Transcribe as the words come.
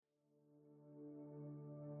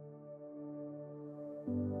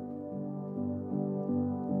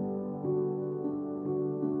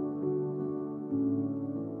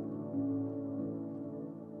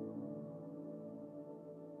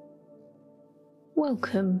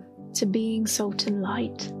Welcome to Being Salt and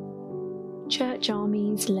Light, Church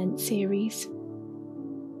Army's Lent series.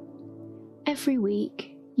 Every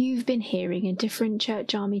week, you've been hearing a different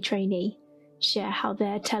Church Army trainee share how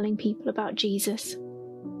they're telling people about Jesus.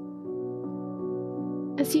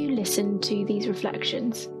 As you listen to these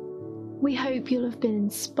reflections, we hope you'll have been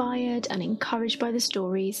inspired and encouraged by the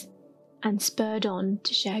stories and spurred on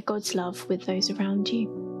to share God's love with those around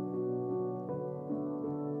you.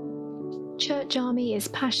 Church Army is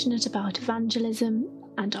passionate about evangelism,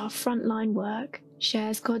 and our frontline work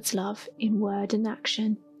shares God's love in word and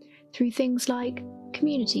action through things like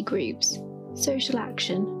community groups, social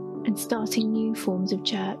action, and starting new forms of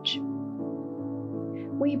church.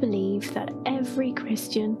 We believe that every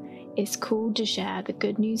Christian is called to share the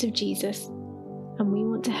good news of Jesus, and we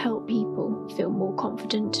want to help people feel more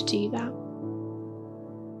confident to do that.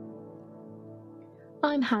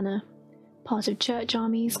 I'm Hannah, part of Church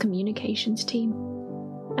Army's communications team,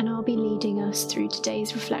 and I'll be leading us through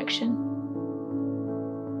today's reflection.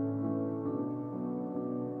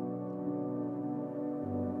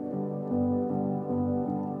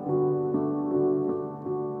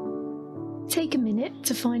 Take a minute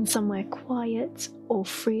to find somewhere quiet or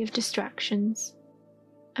free of distractions,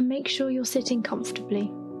 and make sure you're sitting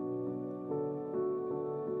comfortably.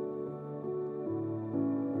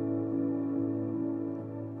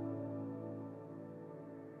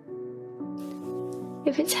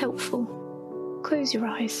 If it's helpful, close your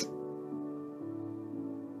eyes.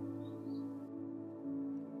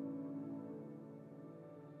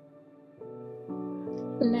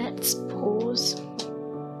 Let's pause.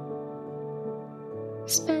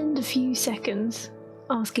 Spend a few seconds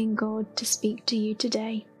asking God to speak to you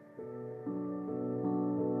today.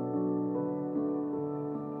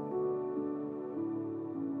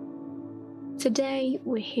 Today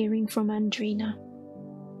we're hearing from Andrina.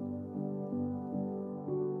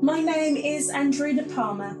 My name is Andrina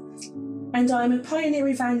Palmer, and I'm a pioneer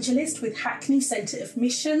evangelist with Hackney Centre of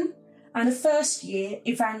Mission and a first-year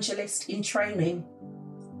evangelist in training.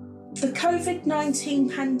 The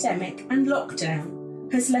COVID-19 pandemic and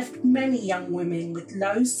lockdown has left many young women with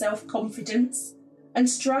low self-confidence and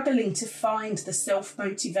struggling to find the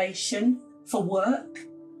self-motivation for work,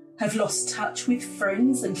 have lost touch with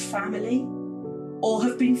friends and family, or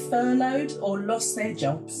have been furloughed or lost their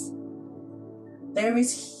jobs. There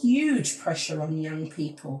is huge pressure on young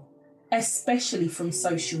people, especially from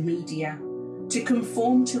social media, to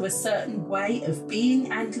conform to a certain way of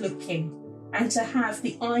being and looking, and to have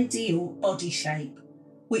the ideal body shape,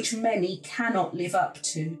 which many cannot live up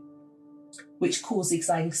to, which causes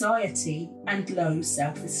anxiety and low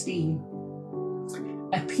self-esteem.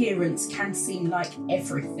 Appearance can seem like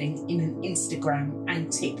everything in an Instagram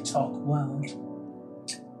and TikTok world.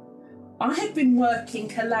 I have been working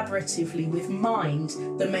collaboratively with Mind,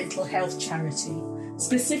 the mental health charity,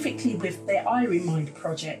 specifically with their iRemind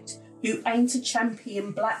project, who aim to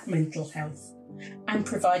champion Black mental health and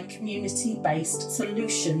provide community-based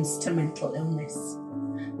solutions to mental illness.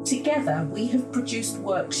 Together, we have produced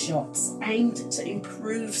workshops aimed to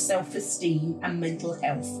improve self-esteem and mental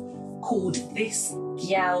health called This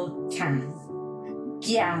Gyal Can.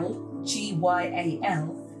 Gyal,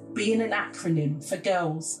 G-Y-A-L, being an acronym for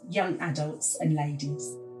girls, young adults and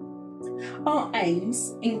ladies. Our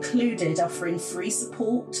aims included offering free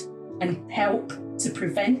support and help to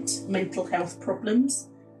prevent mental health problems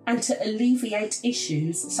and to alleviate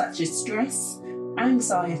issues such as stress,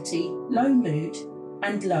 anxiety, low mood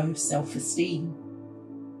and low self-esteem.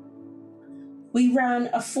 We ran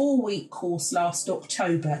a 4-week course last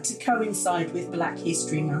October to coincide with Black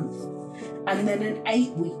History Month, and then an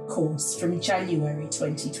 8-week course from January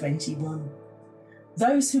 2021.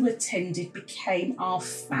 Those who attended became our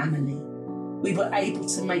family. We were able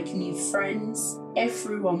to make new friends,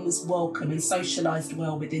 everyone was welcome and socialised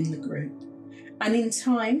well within the group, and in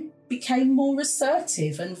time became more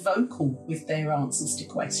assertive and vocal with their answers to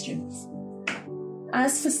questions.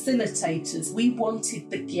 As facilitators, we wanted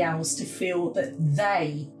the gyals to feel that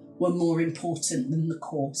they were more important than the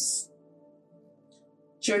course.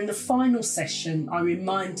 During the final session, I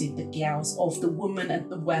reminded the gyals of the woman at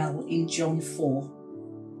the well in John 4.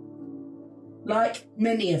 Like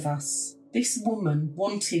many of us, this woman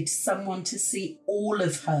wanted someone to see all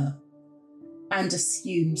of her and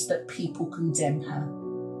assumes that people condemn her.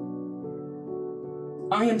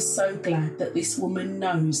 I am so glad that this woman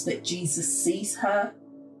knows that Jesus sees her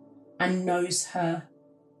and knows her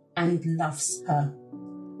and loves her.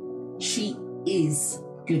 She is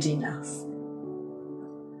good enough.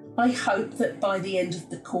 I hope that by the end of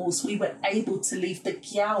the course we were able to leave the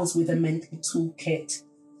gyals with a mental toolkit,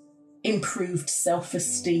 improved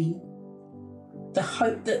self-esteem, the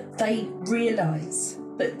hope that they realise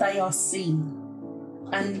that they are seen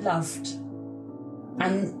and loved,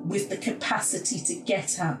 and with the capacity to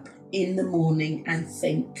get up in the morning and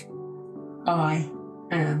think, I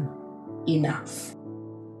am enough.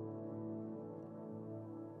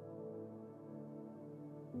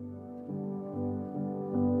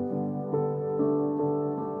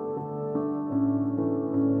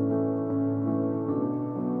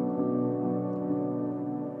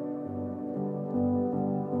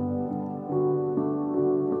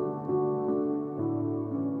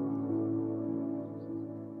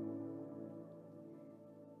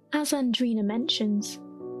 As Andrina mentions,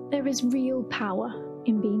 there is real power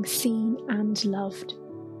in being seen and loved.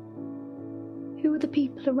 Who are the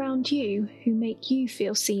people around you who make you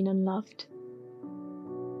feel seen and loved?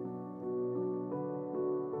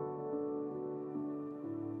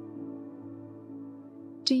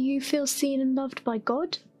 Do you feel seen and loved by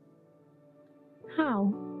God?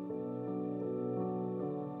 How?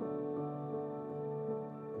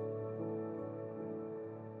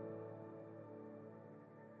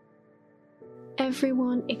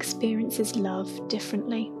 Everyone experiences love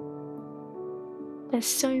differently. There's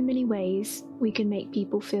so many ways we can make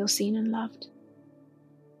people feel seen and loved.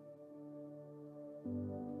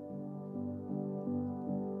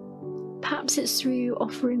 Perhaps it's through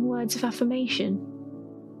offering words of affirmation,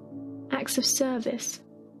 acts of service,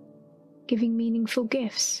 giving meaningful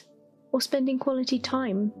gifts, or spending quality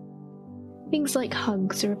time. Things like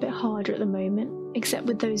hugs are a bit harder at the moment, except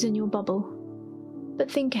with those in your bubble. But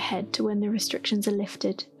think ahead to when the restrictions are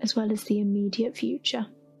lifted, as well as the immediate future.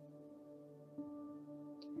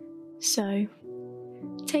 So,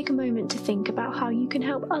 take a moment to think about how you can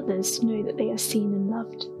help others know that they are seen and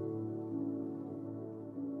loved.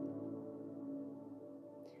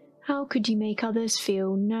 How could you make others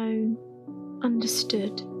feel known,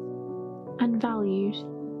 understood, and valued,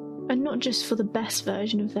 and not just for the best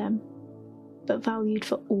version of them, but valued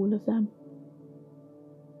for all of them?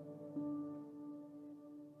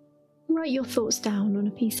 Write your thoughts down on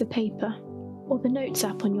a piece of paper or the Notes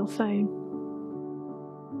app on your phone.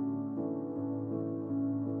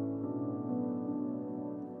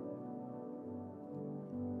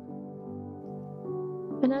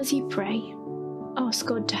 And as you pray, ask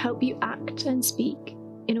God to help you act and speak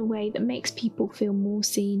in a way that makes people feel more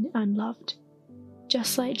seen and loved,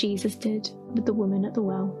 just like Jesus did with the woman at the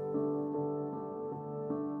well.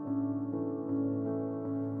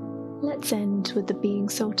 Let's end with the Being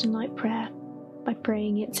Salt and Light prayer by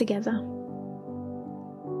praying it together.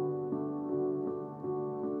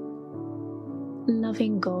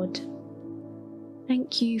 Loving God,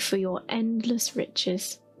 thank you for your endless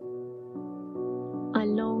riches. I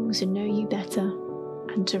long to know you better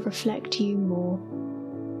and to reflect you more.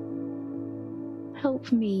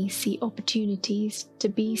 Help me see opportunities to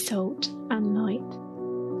be salt and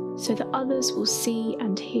light, so that others will see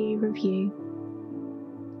and hear of you.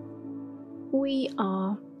 We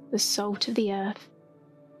are the salt of the earth.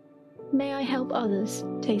 May I help others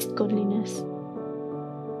taste godliness.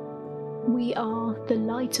 We are the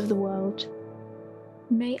light of the world.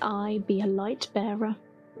 May I be a light bearer.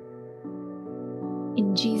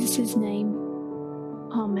 In Jesus' name,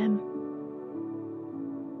 Amen.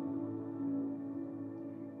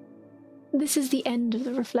 This is the end of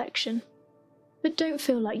the reflection, but don't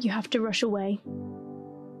feel like you have to rush away.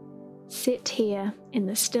 Sit here in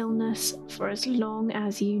the stillness for as long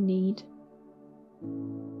as you need.